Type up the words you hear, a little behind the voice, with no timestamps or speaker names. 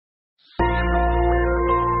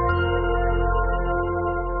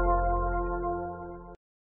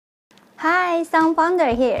Hi,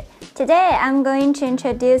 SunFounder here. Today I'm going to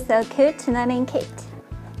introduce a cute learning kit.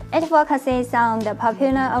 It focuses on the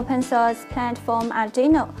popular open source platform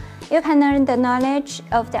Arduino. You can learn the knowledge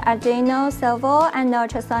of the Arduino servo and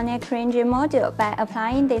ultrasonic ranging module by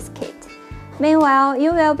applying this kit. Meanwhile,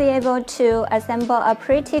 you will be able to assemble a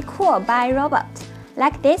pretty cool Bi robot,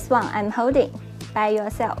 like this one I'm holding, by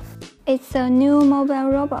yourself. It's a new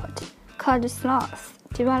mobile robot called Sloth,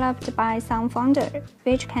 developed by SunFounder,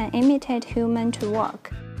 which can imitate human to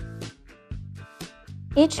walk.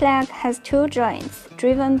 Each leg has two joints,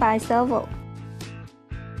 driven by servo.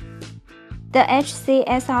 The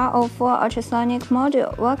HCSR04 ultrasonic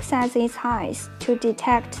module works as its height to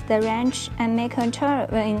detect the range and make a turn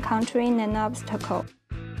when encountering an obstacle.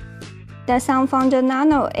 The SunFounder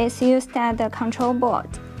Nano is used as the control board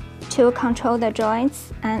to control the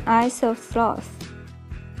joints and eyes of Sloth.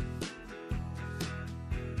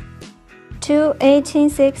 Two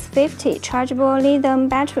 18650 chargeable lithium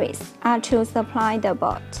batteries are to supply the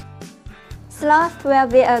board. Sloth will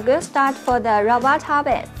be a good start for the robot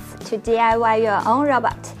hobbyists to DIY your own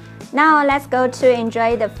robot. Now let's go to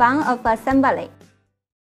enjoy the fun of assembly.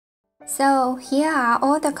 So here are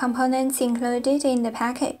all the components included in the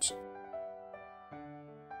package.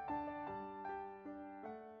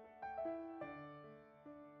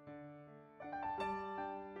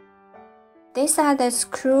 These are the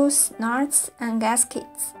screws, nuts, and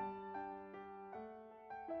gaskets.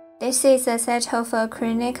 This is a set of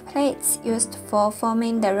acrylic plates used for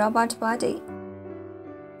forming the robot body.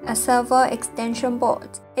 A servo extension board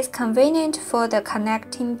is convenient for the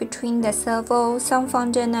connecting between the servo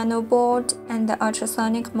SunFounder Nano board and the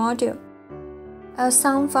ultrasonic module. A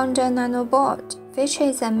SunFounder Nano board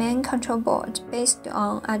features a main control board based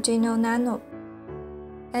on Arduino Nano,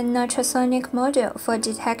 an ultrasonic module for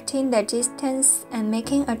detecting the distance and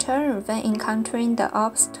making a turn when encountering the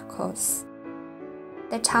obstacles.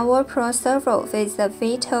 The Tower Pro servo with a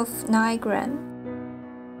weight of 9 grams.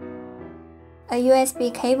 A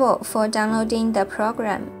USB cable for downloading the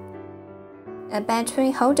program. A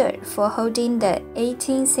battery holder for holding the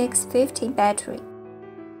 18650 battery.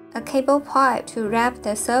 A cable pipe to wrap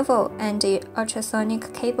the servo and the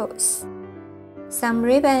ultrasonic cables. Some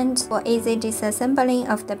ribbon for easy disassembling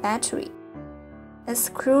of the battery. A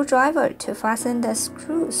screwdriver to fasten the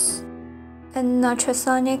screws. An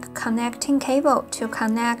ultrasonic connecting cable to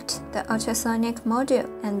connect the ultrasonic module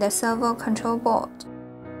and the servo control board.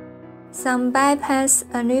 Some bypass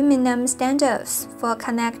aluminum standoffs for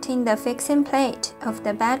connecting the fixing plate of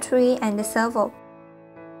the battery and the servo.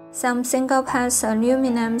 Some single-pass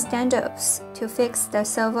aluminum standoffs to fix the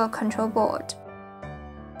servo control board.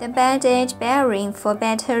 The bed edge bearing for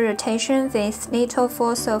better rotation with little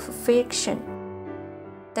force of friction.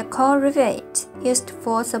 The core rivet used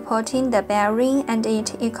for supporting the bearing and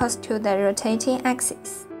it equals to the rotating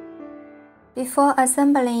axis. Before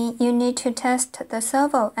assembling, you need to test the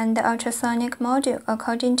servo and the ultrasonic module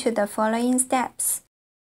according to the following steps.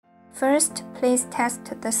 First, please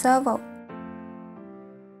test the servo.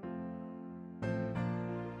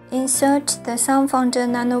 Insert the SunFounder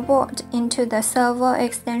Nano board into the servo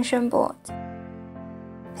extension board.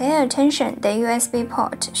 Pay attention, the USB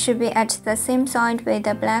port should be at the same side with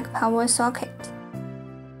the black power socket.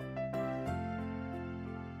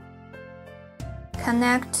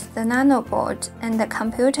 Connect the Nano board and the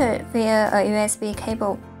computer via a USB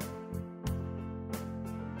cable.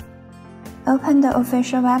 Open the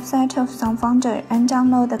official website of SunFounder and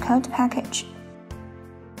download the code package.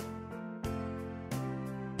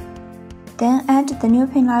 Then add the new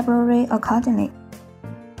pin library accordingly.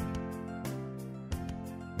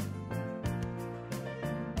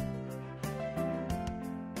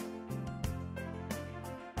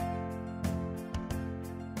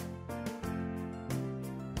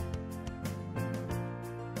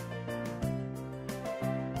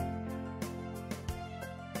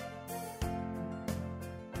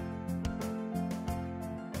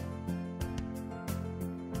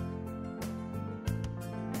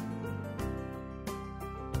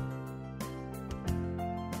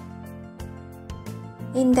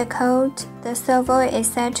 In the code, the servo is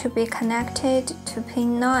said to be connected to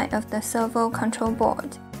pin 9 of the servo control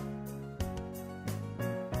board.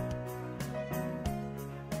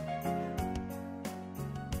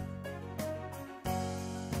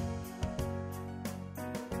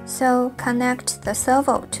 So, connect the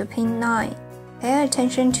servo to pin 9. Pay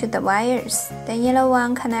attention to the wires. The yellow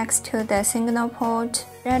one connects to the signal port,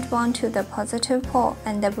 red one to the positive port,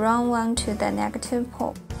 and the brown one to the negative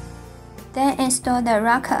port. Then install the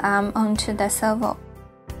rocker arm onto the servo.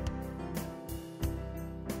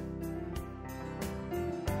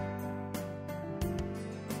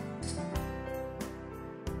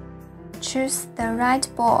 Choose the right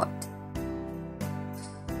board.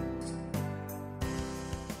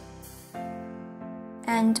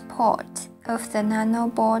 And port of the Nano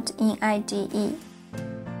board in IDE.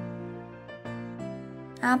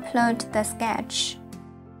 Upload the sketch.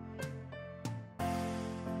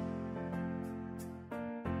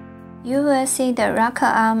 You will see the rocker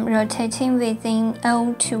arm rotating within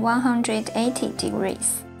 0 to 180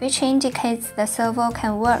 degrees, which indicates the servo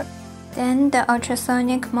can work. Then the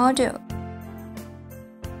ultrasonic module.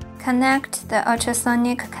 Connect the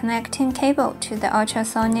ultrasonic connecting cable to the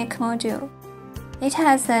ultrasonic module. It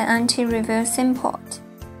has an anti-reversing port.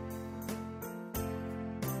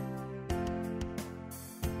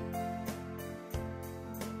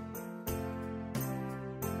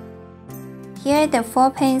 Here the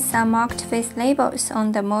 4 pins are marked with labels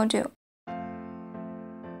on the module.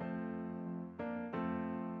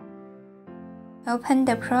 Open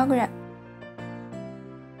the program.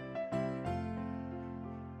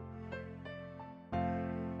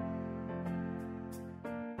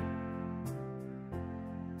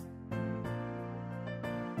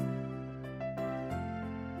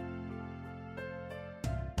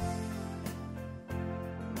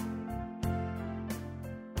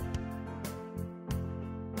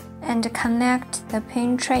 And connect the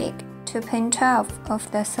pin trig to pin 12 of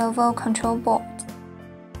the servo control board.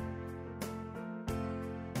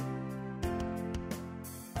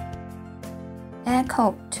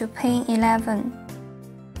 Echo to pin 11.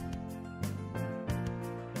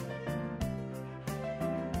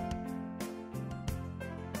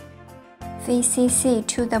 VCC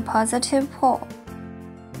to the positive pole.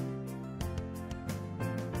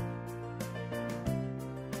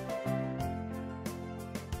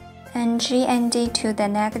 And GND to the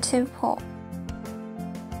negative pole.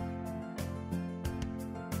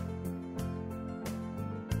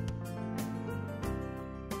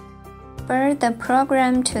 Burn the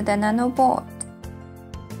program to the Nano board.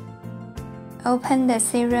 Open the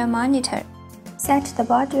serial monitor. Set the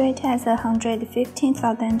baud rate as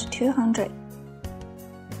 115,200.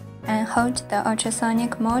 And hold the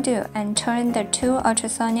ultrasonic module and turn the 2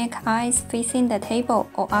 ultrasonic eyes facing the table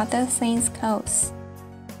or other things close.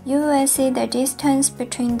 You will see the distance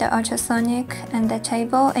between the ultrasonic and the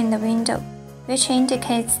table in the window, which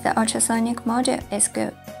indicates the ultrasonic module is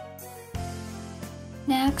good.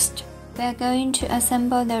 Next, we are going to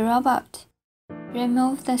assemble the robot.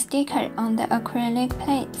 Remove the sticker on the acrylic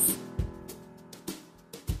plates.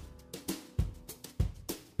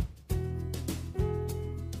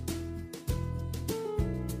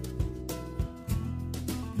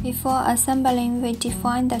 Before assembling, we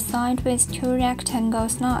define the side with 2 rectangle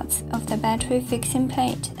slots of the battery fixing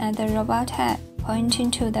plate at the robot head pointing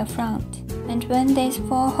to the front. And when these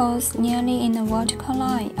 4 holes nearly in the vertical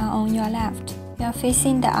line are on your left, you are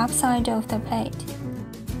facing the upside of the plate.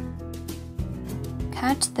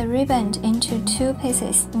 Cut the ribbon into 2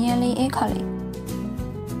 pieces nearly equally.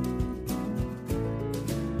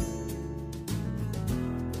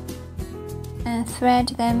 And thread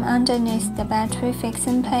them underneath the battery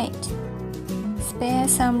fixing plate. Spare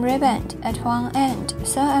some ribbon at one end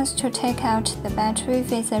so as to take out the battery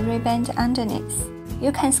with the ribbon underneath.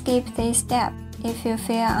 You can skip this step if you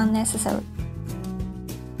feel unnecessary.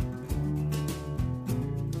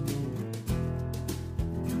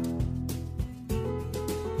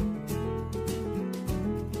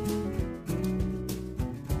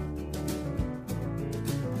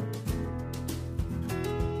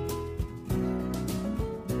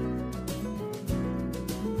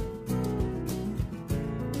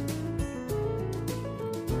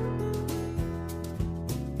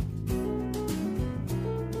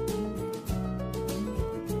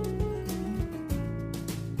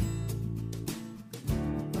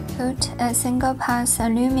 Put a single-pass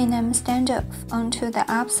aluminum standoff onto the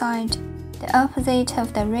upside, the opposite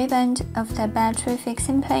of the ribbon of the battery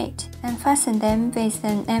fixing plate, and fasten them with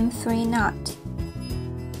an M3 nut.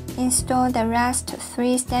 Install the rest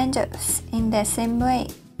 3 standoffs in the same way.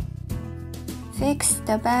 Fix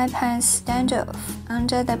the bypass standoff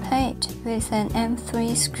under the plate with an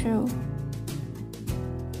M3 screw.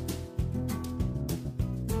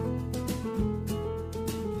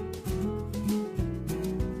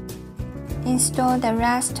 Install the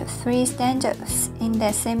rest 3 standoffs in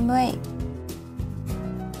the same way.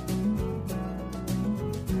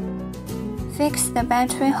 Fix the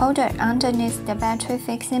battery holder underneath the battery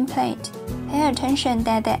fixing plate. Pay attention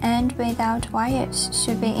that the end without wires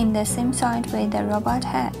should be in the same side with the robot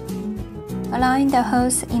head. Align the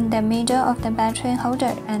holes in the middle of the battery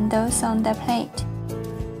holder and those on the plate.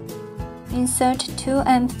 Insert 2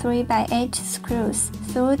 M3x8 screws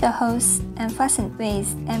through the holes and fasten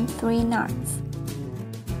with M3 nuts.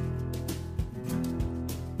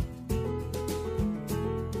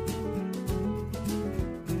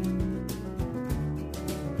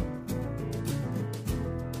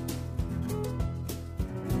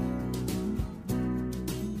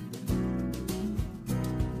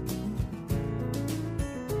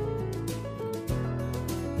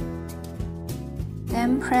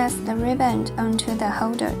 Then press the ribbon onto the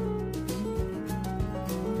holder.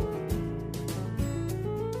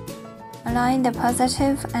 Align the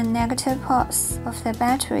positive and negative poles of the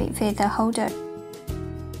battery with the holder.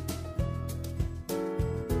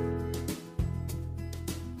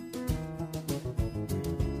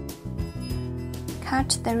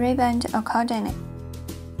 Cut the ribbon accordingly.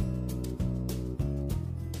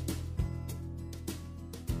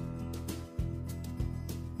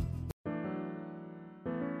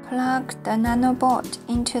 Plug the nano board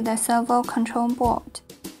into the servo control board.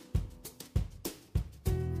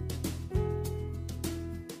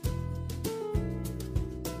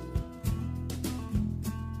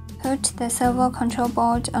 Put the servo control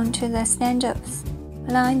board onto the standoffs.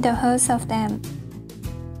 Align the holes of them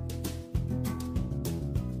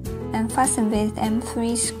and fasten with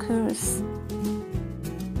M3 screws.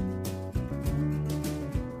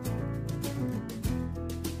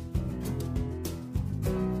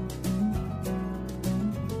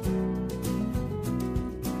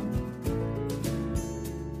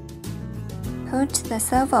 Put the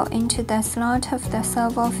servo into the slot of the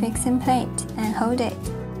servo fixing plate and hold it.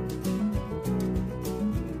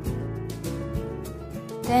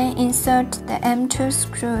 Then insert the M2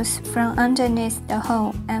 screws from underneath the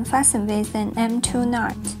hole and fasten with an M2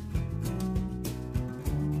 nut.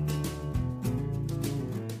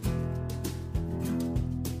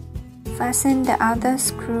 Fasten the other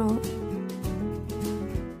screw.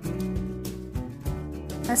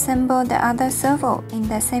 Assemble the other servo in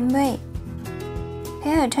the same way.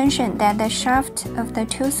 Pay attention that the shaft of the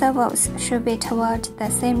two servos should be toward the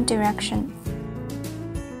same direction.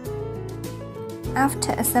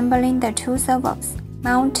 After assembling the two servos,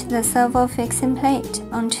 mount the servo fixing plate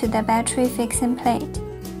onto the battery fixing plate.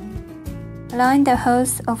 Align the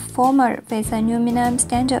holes of former with aluminum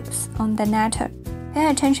standoffs on the nutter. Pay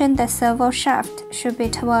attention the servo shaft should be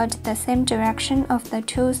toward the same direction of the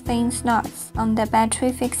two thin slots on the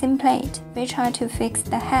battery fixing plate, which are to fix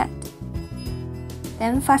the head.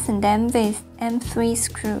 Then fasten them with M3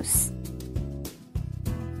 screws.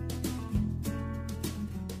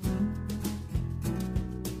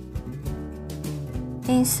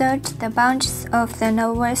 Insert the bunches of the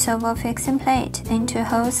lower servo fixing plate into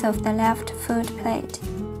holes of the left foot plate.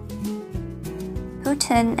 Put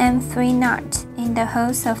an M3 nut in the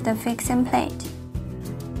holes of the fixing plate.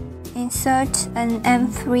 Insert an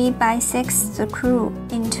M3x6 screw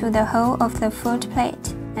into the hole of the foot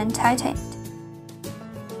plate and tighten it.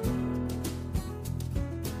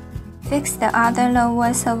 Fix the other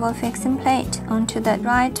lower servo fixing plate onto the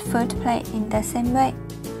right foot plate in the same way.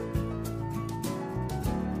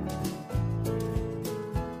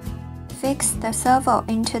 Fix the servo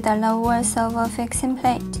into the lower servo fixing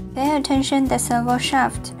plate. Pay attention the servo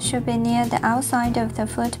shaft should be near the outside of the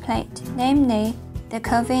foot plate, namely the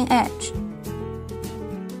curving edge.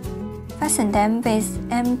 Fasten them with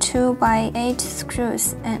M2x8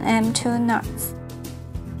 screws and M2 nuts.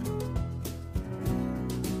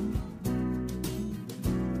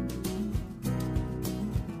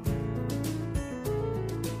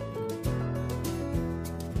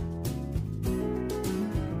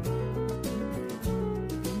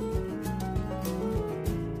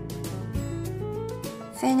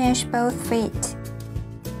 Finish both feet.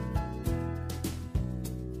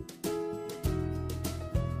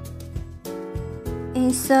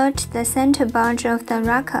 Insert the center bunch of the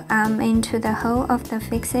rocker arm into the hole of the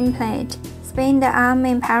fixing plate. Spin the arm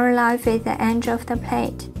in parallel with the edge of the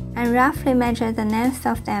plate and roughly measure the length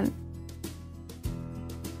of them.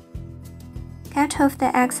 Cut off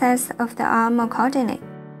the excess of the arm accordingly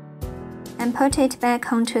and put it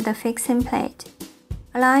back onto the fixing plate.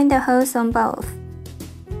 Align the holes on both.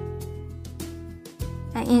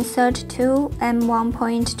 And insert two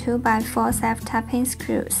M1.2x4 self-tapping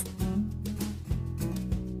screws.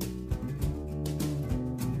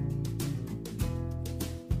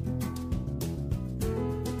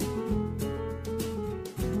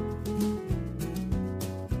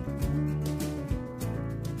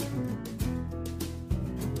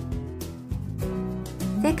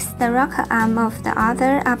 Fix the rocker arm of the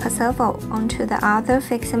other upper servo onto the other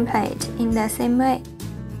fixing plate in the same way.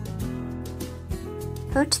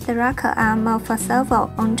 Put the rocker arm of a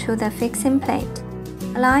servo onto the fixing plate.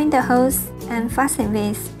 Align the holes and fasten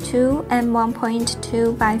with 2 and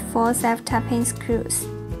 1.2 by 4 self-tapping screws.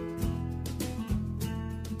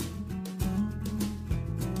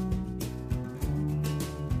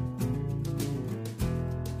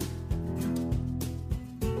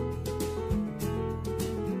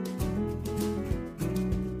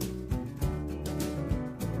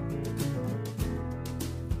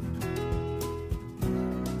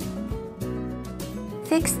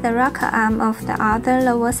 Fix the rocker arm of the other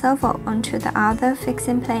lower servo onto the other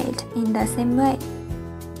fixing plate in the same way.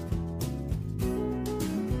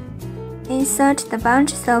 Insert the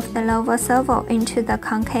bunches of the lower servo into the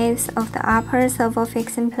concaves of the upper servo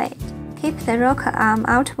fixing plate. Keep the rocker arm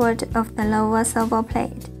outward of the lower servo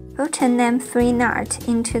plate. Put an M3 nut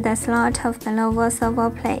into the slot of the lower servo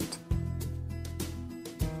plate.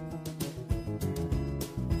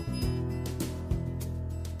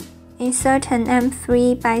 Insert an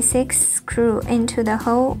M3 by 6 screw into the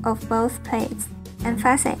hole of both plates and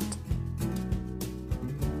fasten it.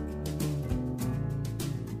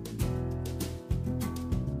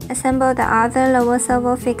 Assemble the other lower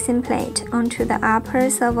servo fixing plate onto the upper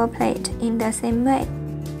servo plate in the same way.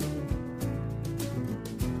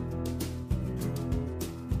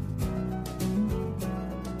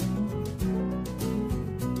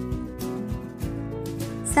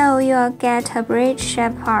 So you'll get a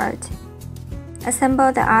bridge-shaped part.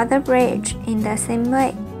 Assemble the other bridge in the same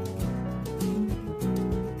way.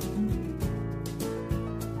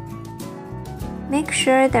 Make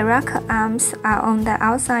sure the rocker arms are on the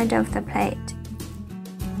outside of the plate.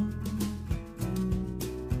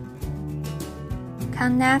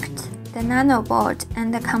 Connect the nano board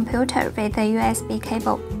and the computer with a USB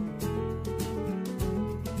cable.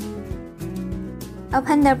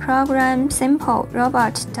 Open the program Simple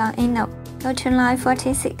Robot.ino, go to line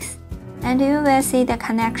 46, and you will see the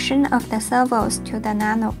connection of the servos to the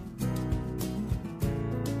Nano.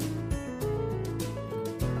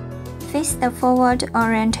 Face the forward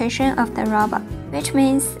orientation of the robot, which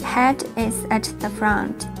means head is at the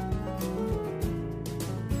front.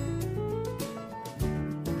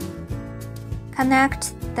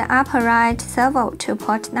 Connect the upper right servo to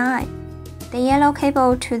port 9, the yellow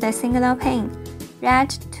cable to the signal pin,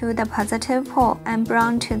 red to the positive pole and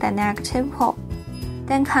brown to the negative pole.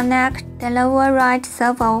 Then connect the lower right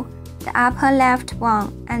servo, the upper left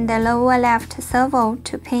one, and the lower left servo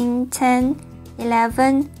to pin 10,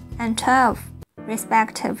 11, and 12,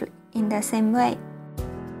 respectively, in the same way.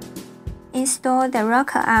 Install the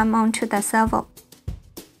rocker arm onto the servo.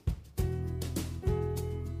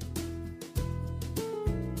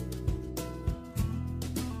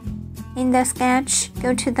 In the sketch,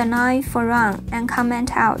 go to the line for run and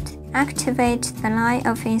comment out. Activate the line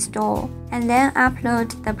of install, and then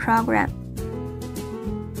upload the program.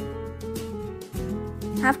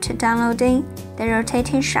 After downloading, the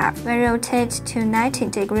rotating shaft will rotate to 90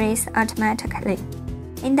 degrees automatically.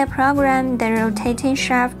 In the program, the rotating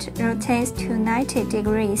shaft rotates to 90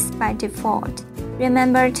 degrees by default.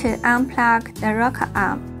 Remember to unplug the rocker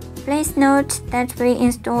arm. Please note that we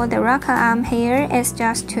install the rocker arm here is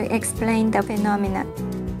just to explain the phenomenon.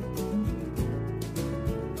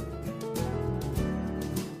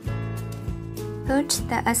 Put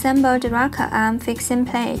the assembled rocker arm fixing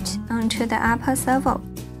plate onto the upper servo.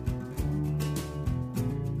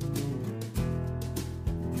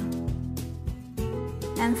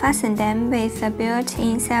 And fasten them with the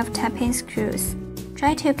built-in self-tapping screws.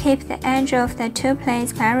 Try to keep the edge of the two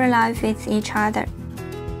plates parallel with each other.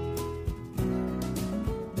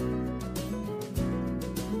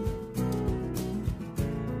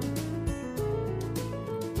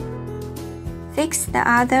 Fix the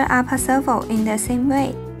other upper servo in the same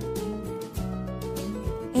way.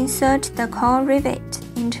 Insert the core rivet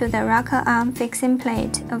into the rocker arm fixing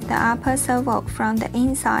plate of the upper servo from the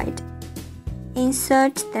inside.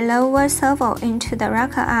 Insert the lower servo into the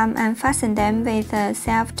rocker arm and fasten them with a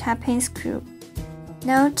self-tapping screw.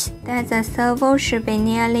 Note that the servo should be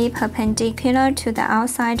nearly perpendicular to the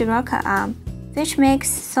outside rocker arm, which makes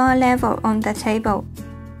saw level on the table.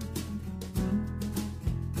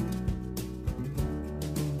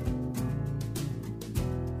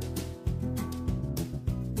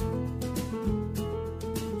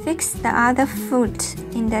 Fix the other foot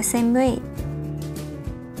in the same way.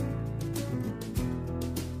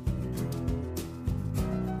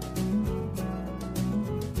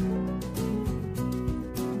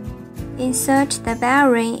 Insert the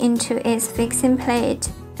bearing into its fixing plate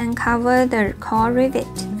and cover the core rivet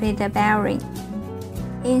with the bearing.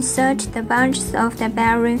 Insert the bunches of the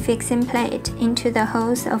bearing fixing plate into the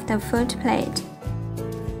holes of the foot plate.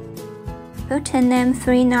 Put an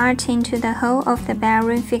M3 nut into the hole of the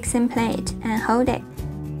bearing fixing plate and hold it.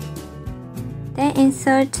 Then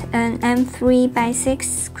insert an M3/6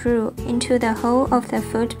 screw into the hole of the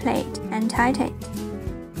foot plate and tighten it.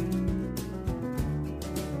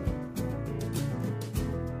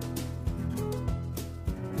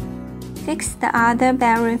 Fix the other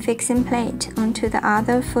bearing fixing plate onto the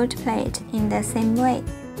other foot plate in the same way.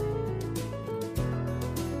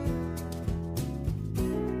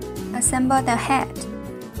 Assemble the head.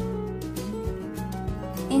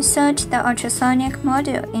 Insert the ultrasonic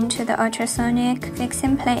module into the ultrasonic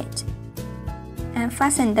fixing plate and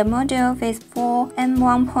fasten the module with 4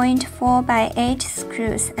 M1.4/8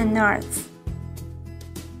 screws and nuts.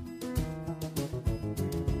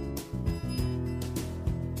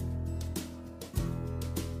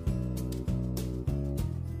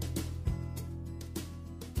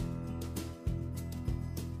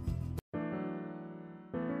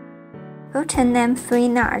 Put an M3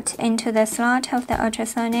 nut into the slot of the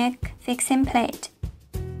ultrasonic fixing plate.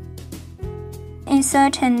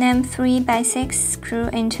 Insert an M3/6 screw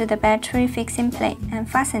into the battery fixing plate and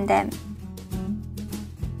fasten them.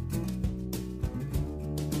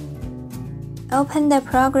 Open the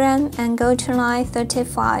program and go to line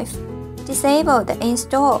 35. Disable the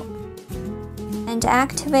install and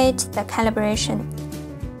activate the calibration.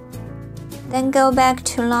 Then go back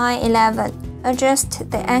to line 11.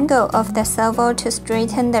 Adjust the angle of the servo to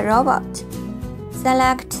straighten the robot.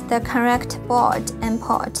 Select the correct board and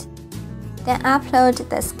port. Then upload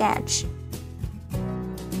the sketch.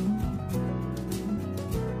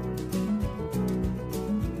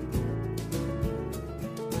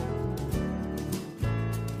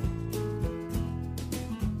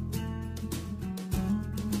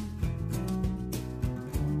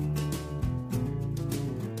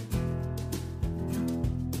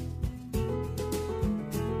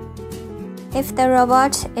 If the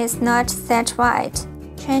robot is not set right,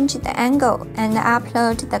 change the angle and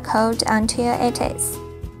upload the code until it is.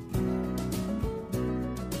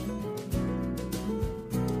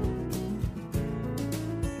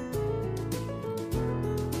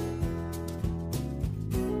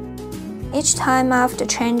 Each time after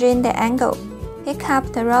changing the angle, pick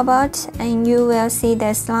up the robot and you will see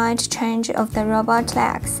the slight change of the robot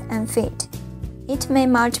legs and feet. It may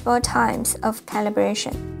multiple times of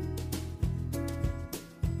calibration.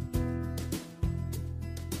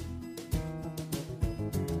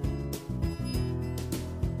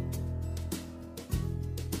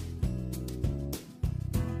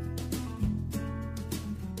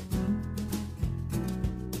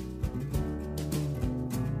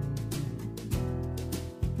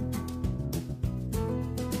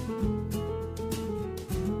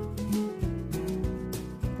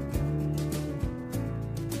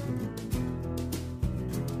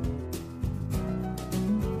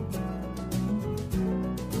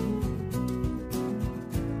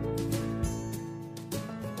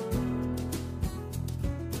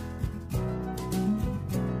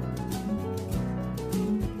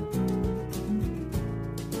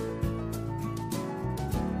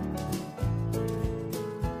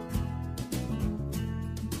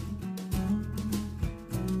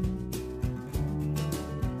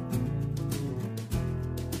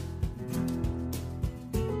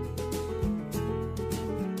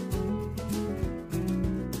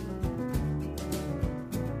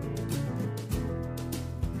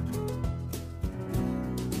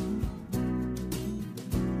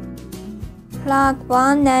 Plug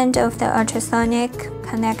one end of the ultrasonic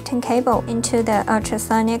connecting cable into the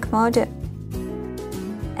ultrasonic module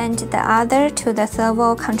and the other to the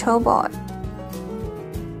servo control board.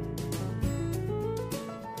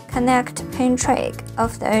 Connect pin trig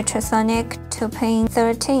of the ultrasonic to pin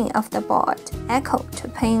 13 of the board, echo to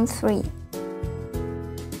pin 3.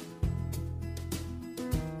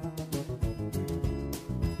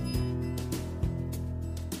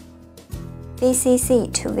 VCC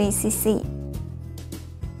to VCC.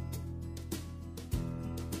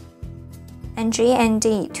 And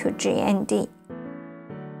GND to GND.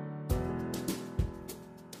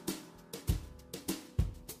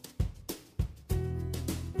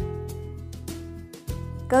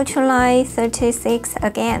 Go to line 36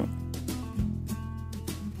 again.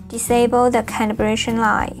 Disable the calibration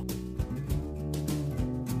line.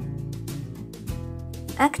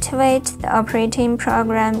 Activate the operating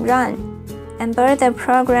program Run and burn the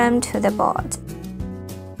program to the board.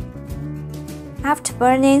 After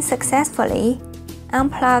burning successfully,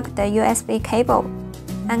 unplug the USB cable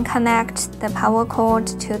and connect the power cord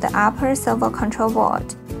to the upper servo control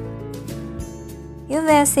board. You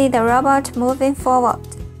will see the robot moving forward.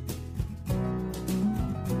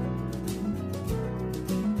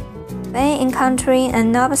 When encountering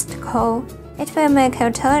an obstacle, it will make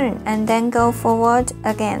a turn and then go forward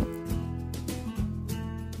again.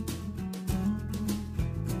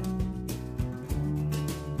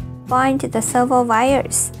 Bind the servo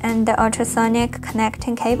wires and the ultrasonic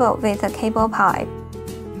connecting cable with a cable pipe.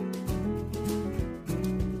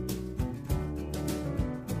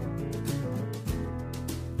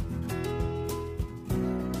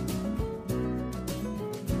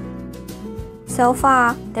 So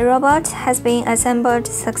far, the robot has been assembled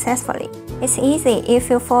successfully. It's easy if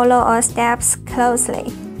you follow all steps closely.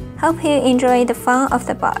 Hope you enjoy the fun of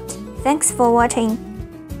the bot. Thanks for watching.